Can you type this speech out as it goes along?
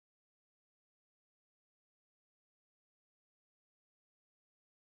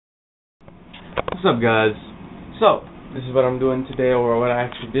What's up, guys? So, this is what I'm doing today, or what I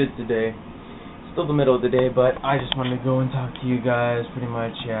actually did today. Still the middle of the day, but I just wanted to go and talk to you guys, pretty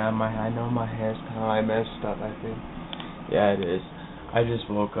much. Yeah, I know my hair's kind of messed up, I think. Yeah, it is. I just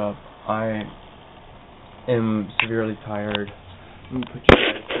woke up. I am severely tired. Let me put you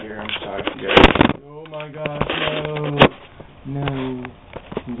guys here. I'm sorry if you guys. Oh my gosh, no. No.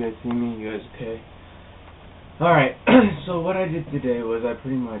 You guys see me? You guys okay? Alright, so what I did today was I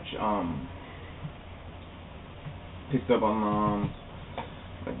pretty much, picked up on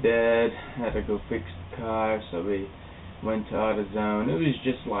my dad, had to go fix the car, so we went to AutoZone. It was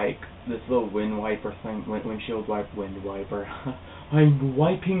just like this little wind wiper thing, windshield wind wiper. I'm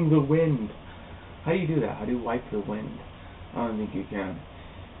wiping the wind. How do you do that? How do you wipe the wind? I don't think you can.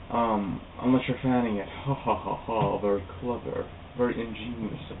 Unless you're fanning it. Ha ha ha ha, very clever. Very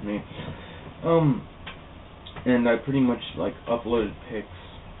ingenious of me. And I pretty much like uploaded pics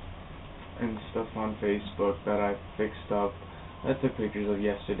and stuff on Facebook that I fixed up. I took pictures of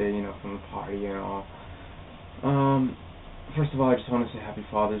yesterday, from the party and all. First of all, I just want to say Happy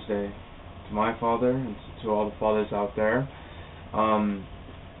Father's Day to my father and to all the fathers out there.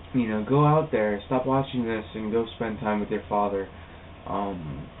 Go out there, stop watching this, and go spend time with your father.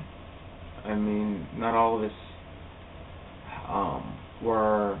 Not all of us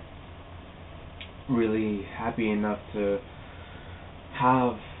were really happy enough to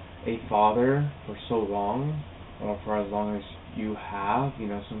have a father for so long, or for as long as you have.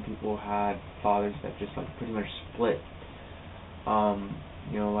 Some people had fathers that just pretty much split,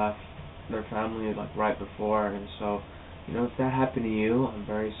 left their family right before, and so, if that happened to you, I'm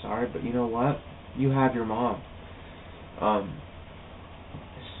very sorry, but you know what? You have your mom.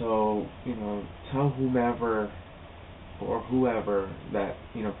 So, tell whomever or whoever that,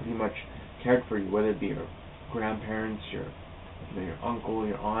 pretty much cared for you, whether it be your grandparents, your uncle,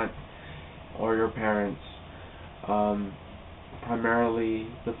 your aunt, or your parents, primarily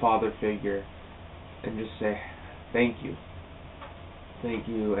the father figure, and just say thank you,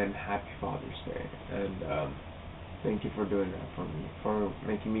 and Happy Father's Day, and thank you for doing that for me, for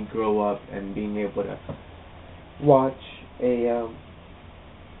making me grow up and being able to watch a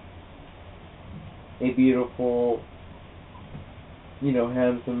beautiful,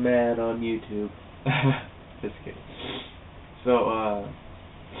 handsome man on YouTube. Just kidding. So,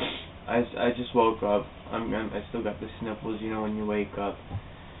 I just woke up. I still got the sniffles, when you wake up.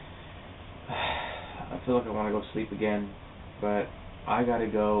 I feel like I want to go sleep again, but I gotta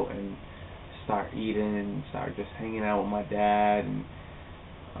go and start eating and start just hanging out with my dad, and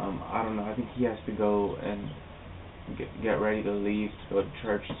I don't know, I think he has to go and get ready to leave to go to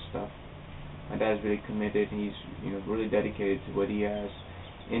church and stuff. My dad's really committed. He's really dedicated to what he has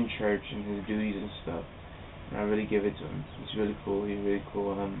in church and his duties and stuff. And I really give it to him. He's really cool. He's really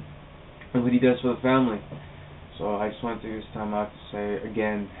cool. And what he does for the family. So I just want to take this time out to say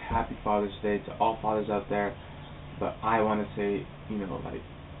again, Happy Father's Day to all fathers out there. But I want to say,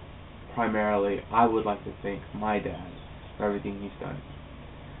 primarily, I would like to thank my dad for everything he's done.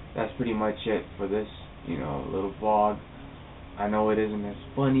 That's pretty much it for this, little vlog. I know it isn't as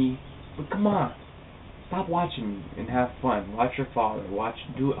funny, but come on, stop watching and have fun. Watch your father.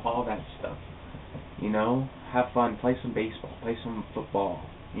 Do all that stuff. Have fun. Play some baseball. Play some football.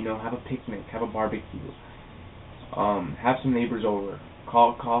 Have a picnic. Have a barbecue. Have some neighbors over.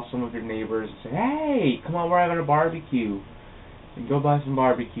 Call some of your neighbors and say, hey, come on, we're having a barbecue. And go buy some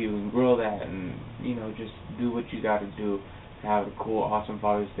barbecue and grill that, and just do what you got to do to have a cool, awesome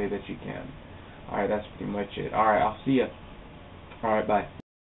Father's Day that you can. Alright, that's pretty much it. Alright, I'll see ya. Alright, bye.